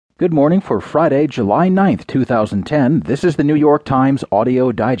Good morning for Friday, July 9th, 2010. This is the New York Times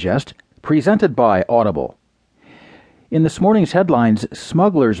Audio Digest, presented by Audible. In this morning's headlines,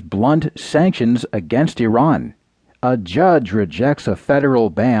 smugglers blunt sanctions against Iran. A judge rejects a federal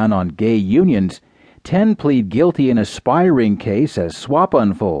ban on gay unions. 10 plead guilty in aspiring case as swap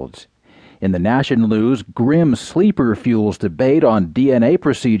unfolds. In the national news, grim sleeper fuels debate on DNA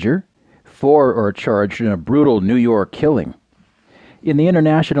procedure. 4 are charged in a brutal New York killing. In the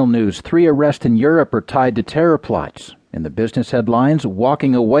international news, 3 arrests in Europe are tied to terror plots. In the business headlines,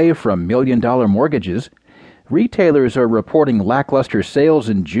 walking away from million-dollar mortgages. Retailers are reporting lackluster sales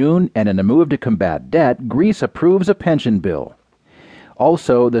in June, and in a move to combat debt, Greece approves a pension bill.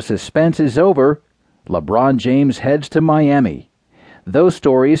 Also, the suspense is over. LeBron James heads to Miami. Those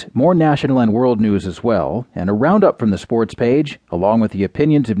stories, more national and world news as well, and a roundup from the sports page, along with the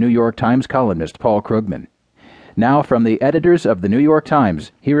opinions of New York Times columnist Paul Krugman. Now, from the editors of the New York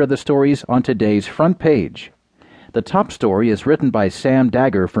Times, here are the stories on today's front page. The top story is written by Sam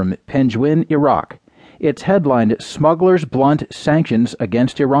Dagger from Penguin, Iraq. It's headlined, Smugglers Blunt Sanctions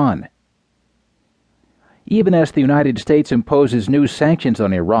Against Iran. Even as the United States imposes new sanctions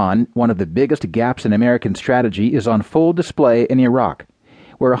on Iran, one of the biggest gaps in American strategy is on full display in Iraq,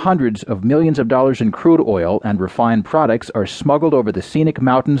 where hundreds of millions of dollars in crude oil and refined products are smuggled over the scenic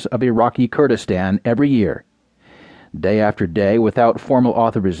mountains of Iraqi Kurdistan every year. Day after day, without formal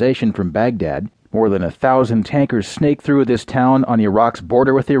authorization from Baghdad, more than 1,000 tankers snake through this town on Iraq's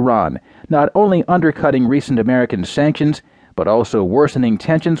border with Iran, not only undercutting recent American sanctions, but also worsening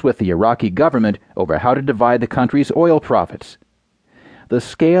tensions with the Iraqi government over how to divide the country's oil profits. The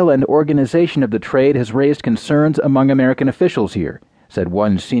scale and organization of the trade has raised concerns among American officials here, said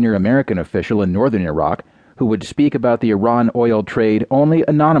one senior American official in northern Iraq, who would speak about the Iran oil trade only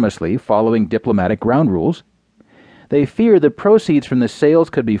anonymously following diplomatic ground rules. They fear the proceeds from the sales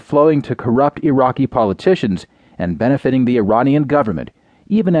could be flowing to corrupt Iraqi politicians and benefiting the Iranian government,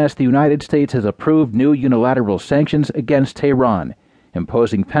 even as the United States has approved new unilateral sanctions against Tehran,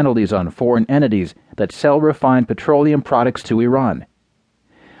 imposing penalties on foreign entities that sell refined petroleum products to Iran.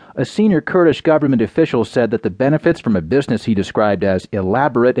 A senior Kurdish government official said that the benefits from a business he described as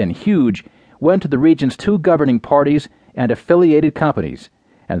elaborate and huge went to the region's 2 governing parties and affiliated companies,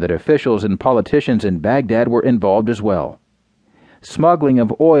 and that officials and politicians in Baghdad were involved as well. Smuggling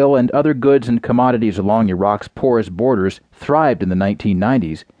of oil and other goods and commodities along Iraq's porous borders thrived in the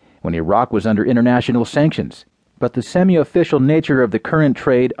 1990s, when Iraq was under international sanctions. But the semi-official nature of the current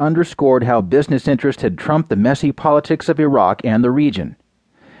trade underscored how business interests had trumped the messy politics of Iraq and the region.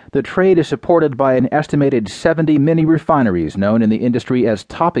 The trade is supported by an estimated 70 mini-refineries known in the industry as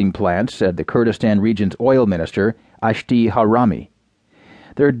topping plants, said the Kurdistan region's oil minister, Ashti Harami.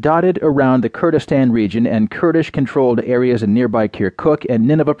 They're dotted around the Kurdistan region and Kurdish-controlled areas in nearby Kirkuk and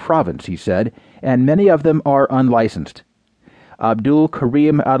Nineveh province, he said, and many of them are unlicensed. Abdul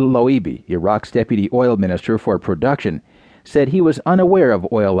Karim al-Loibi, Iraq's deputy oil minister for production, said he was unaware of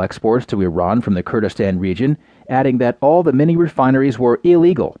oil exports to Iran from the Kurdistan region, adding that all the mini-refineries were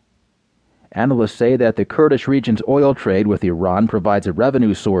illegal. Analysts say that the Kurdish region's oil trade with Iran provides a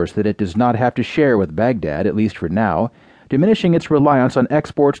revenue source that it does not have to share with Baghdad, at least for now, diminishing its reliance on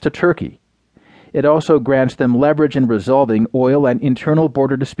exports to Turkey. It also grants them leverage in resolving oil and internal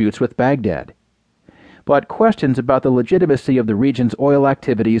border disputes with Baghdad. But questions about the legitimacy of the region's oil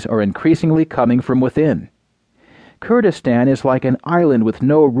activities are increasingly coming from within. Kurdistan is like an island with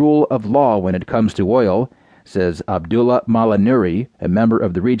no rule of law when it comes to oil, says Abdullah Malanuri, a member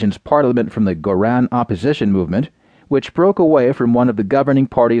of the region's parliament from the Goran opposition movement, which broke away from one of the governing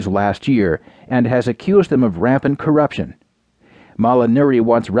parties last year and has accused them of rampant corruption. Malanuri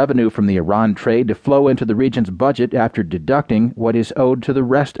wants revenue from the Iran trade to flow into the region's budget after deducting what is owed to the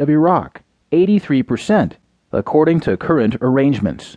rest of Iraq, 83%, according to current arrangements.